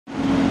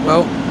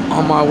Well,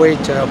 on my way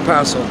to El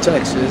Paso,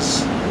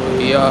 Texas,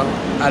 we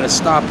at a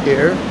stop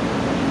here.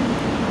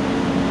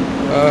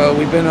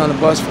 We've been on the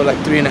bus for like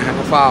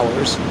 3.5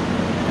 hours,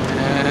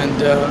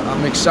 and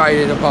I'm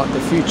excited about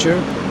the future,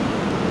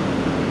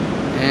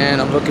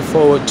 and I'm looking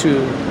forward to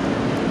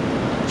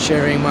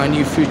sharing my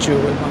new future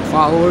with my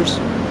followers,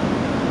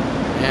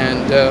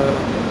 and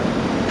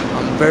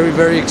I'm very,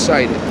 very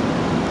excited.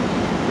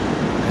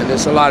 And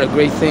there's a lot of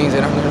great things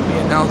that I'm going to be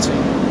announcing.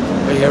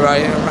 But here I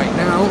am right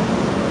now.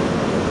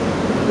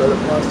 I go to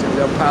the bus to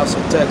El Paso,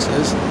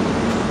 Texas.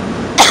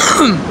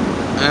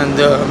 And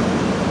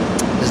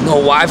there's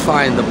no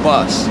Wi-Fi in the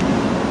bus,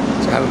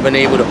 so I haven't been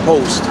able to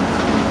post.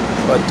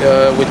 But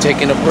we're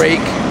taking a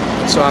break,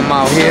 so I'm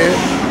out here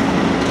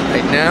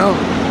right now,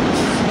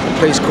 a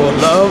place called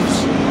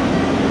Love's,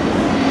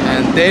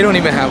 and they don't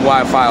even have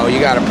Wi-Fi, or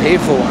you gotta pay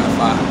for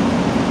Wi-Fi.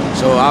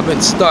 So I've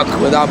been stuck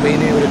without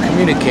being able to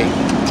communicate.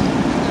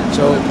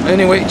 So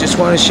anyway, just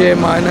want to share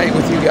my night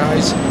with you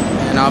guys,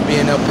 and I'll be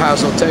in El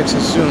Paso,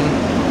 Texas soon,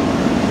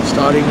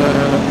 starting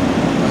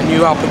a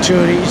new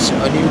opportunities,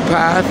 a new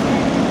path.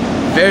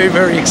 Very,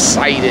 very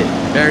excited,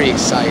 very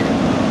excited.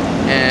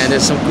 And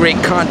there's some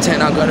great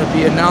content I'm gonna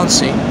be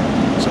announcing,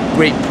 some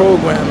great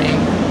programming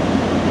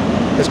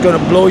that's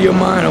gonna blow your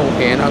mind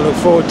away, and I look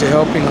forward to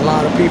helping a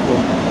lot of people.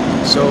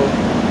 So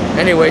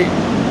anyway,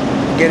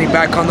 getting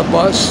back on the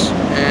bus,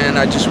 and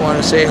I just want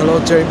to say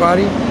hello to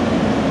everybody.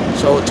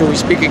 So until we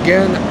speak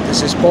again,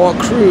 this is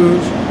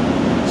Cruz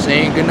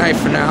saying good night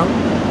for now.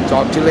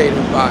 Talk to you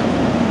later. Bye.